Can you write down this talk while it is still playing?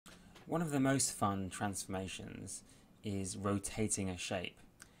One of the most fun transformations is rotating a shape.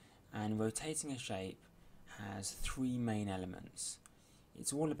 And rotating a shape has three main elements.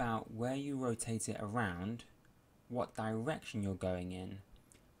 It's all about where you rotate it around, what direction you're going in,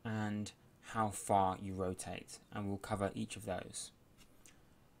 and how far you rotate. And we'll cover each of those.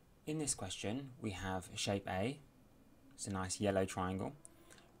 In this question, we have shape A. It's a nice yellow triangle.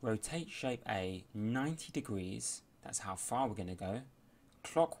 Rotate shape A 90 degrees, that's how far we're going to go.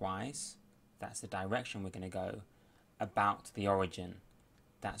 Clockwise, that's the direction we're going to go. About the origin,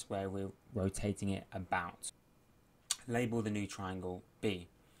 that's where we're rotating it about. Label the new triangle B.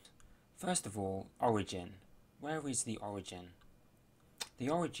 First of all, origin. Where is the origin? The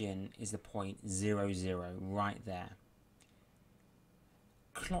origin is the point 0, 0, right there.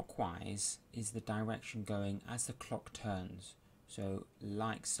 Clockwise is the direction going as the clock turns. So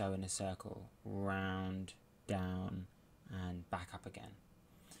like so in a circle, round, down, and back up again.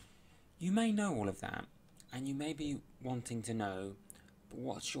 You may know all of that, and you may be wanting to know, but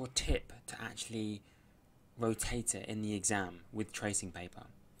what's your tip to actually rotate it in the exam with tracing paper?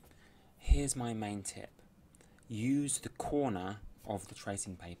 Here's my main tip. Use the corner of the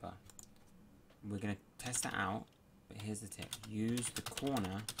tracing paper. We're going to test that out, but here's the tip. Use the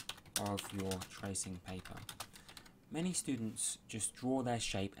corner of your tracing paper. Many students just draw their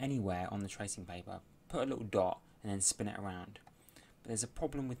shape anywhere on the tracing paper, put a little dot and then spin it around. But there's a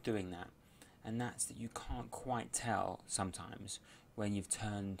problem with doing that, and that's that you can't quite tell sometimes when you've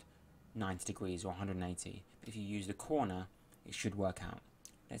turned 90 degrees or 180. But if you use the corner, it should work out.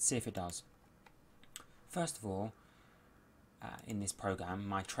 Let's see if it does. First of all, in this program,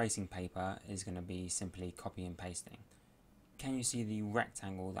 my tracing paper is going to be simply copy and pasting. Can you see the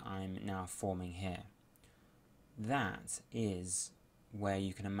rectangle that I'm now forming here? That is where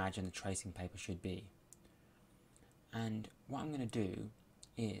you can imagine the tracing paper should be. And what I'm going to do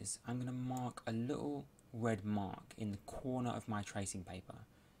is I'm going to mark a little red mark in the corner of my tracing paper.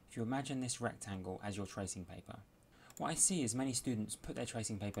 If you imagine this rectangle as your tracing paper, what I see is many students put their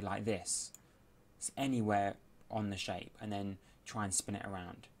tracing paper like this. It's anywhere on the shape and then try and spin it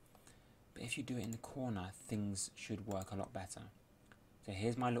around. But if you do it in the corner, things should work a lot better. So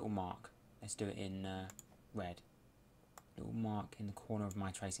here's my little mark. Let's do it in red. Little mark in the corner of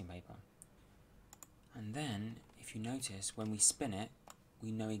my tracing paper. And then, if you notice, when we spin it,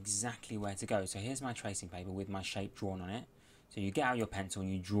 we know exactly where to go. So here's my tracing paper with my shape drawn on it. So you get out your pencil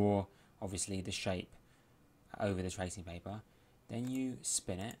and you draw, obviously, the shape over the tracing paper. Then you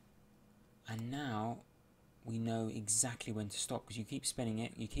spin it. And now we know exactly when to stop, because you keep spinning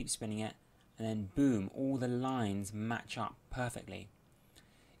it, and then boom, all the lines match up perfectly.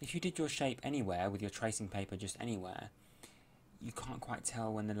 If you did your shape anywhere with your tracing paper just anywhere, you can't quite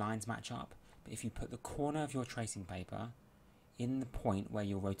tell when the lines match up. But if you put the corner of your tracing paper in the point where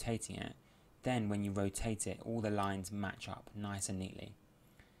you're rotating it, then when you rotate it, all the lines match up nice and neatly.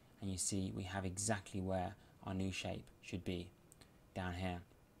 And you see we have exactly where our new shape should be, down here.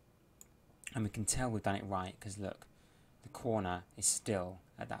 And we can tell we've done it right because look, the corner is still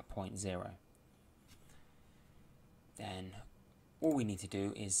at that point 0. Then all we need to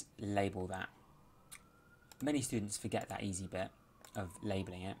do is label that. Many students forget that easy bit of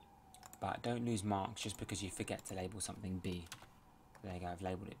labelling it, but don't lose marks just because you forget to label something B. There you go, I've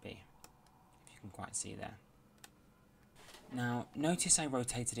labelled it B, if you can quite see there. Now, notice I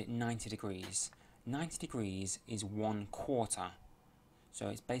rotated it 90 degrees. 90 degrees is 1/4. So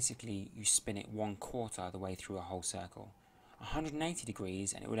it's basically you spin it 1/4 the way through a whole circle. 180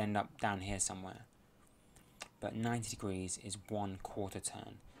 degrees and it would end up down here somewhere. But 90 degrees is 1/4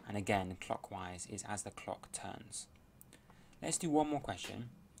 turn. And again, clockwise is as the clock turns. Let's do one more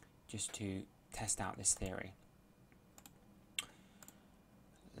question just to test out this theory.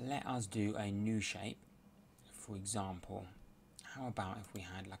 Let us do a new shape. For example, how about if we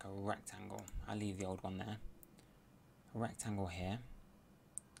had like a rectangle? I'll leave the old one there. A rectangle here.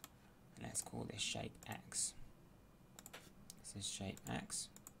 And let's call this shape X. This is shape X.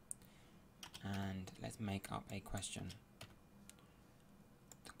 And let's make up a question.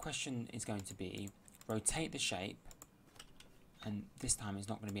 The question is going to be, rotate the shape, and this time it's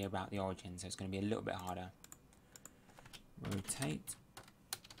not going to be about the origin, so it's going to be a little bit harder. Rotate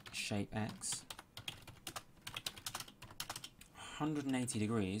shape X 180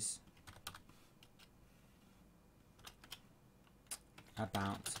 degrees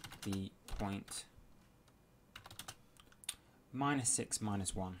about the point -6,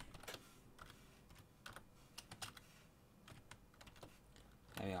 -1.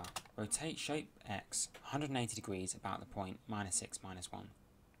 There we are. Rotate shape X 180 degrees about the point -6, -1.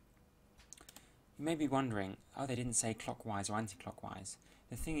 You may be wondering, oh, they didn't say clockwise or anti-clockwise.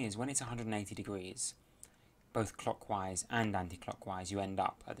 The thing is, when it's 180 degrees, both clockwise and anti-clockwise, you end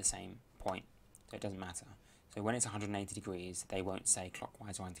up at the same point, so it doesn't matter. So when it's 180 degrees, they won't say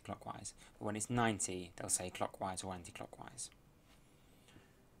clockwise or anti-clockwise, but when it's 90, they'll say clockwise or anti-clockwise.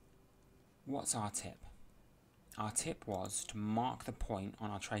 What's our tip? Our tip was to mark the point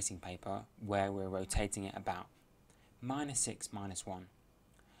on our tracing paper where we're rotating it about. -6, -1.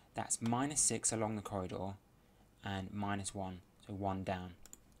 That's -6 along the corridor and -1, so 1 down.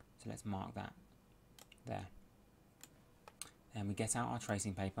 So let's mark that there. Then we get out our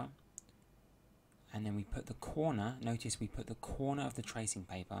tracing paper, and then we put the corner, notice we put the corner of the tracing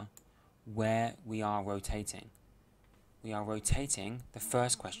paper where we are rotating. We are rotating the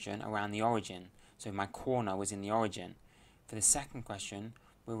first question around the origin, so my corner was in the origin. For the second question,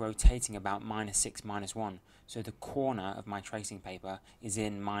 we're rotating about -6, -1, so the corner of my tracing paper is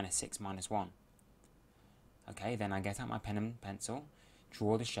in -6, -1. Okay, then I get out my pen and pencil,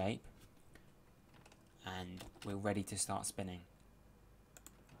 draw the shape, and we're ready to start spinning.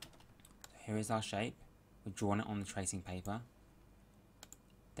 So here is our shape. We've drawn it on the tracing paper.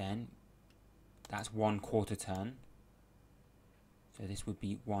 Then that's 1/4 turn. So this would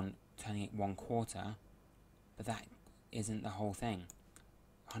be turning it 1/4, but that isn't the whole thing.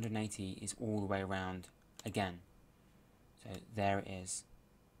 180 is all the way around again. So there it is,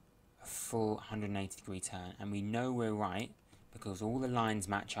 a full 180 degree turn, and we know we're right because all the lines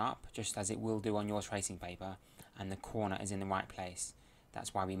match up, just as it will do on your tracing paper, and the corner is in the right place.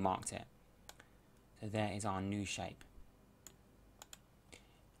 That's why we marked it. So there is our new shape,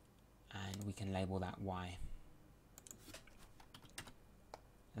 and we can label that Y.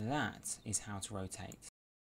 That is how to rotate.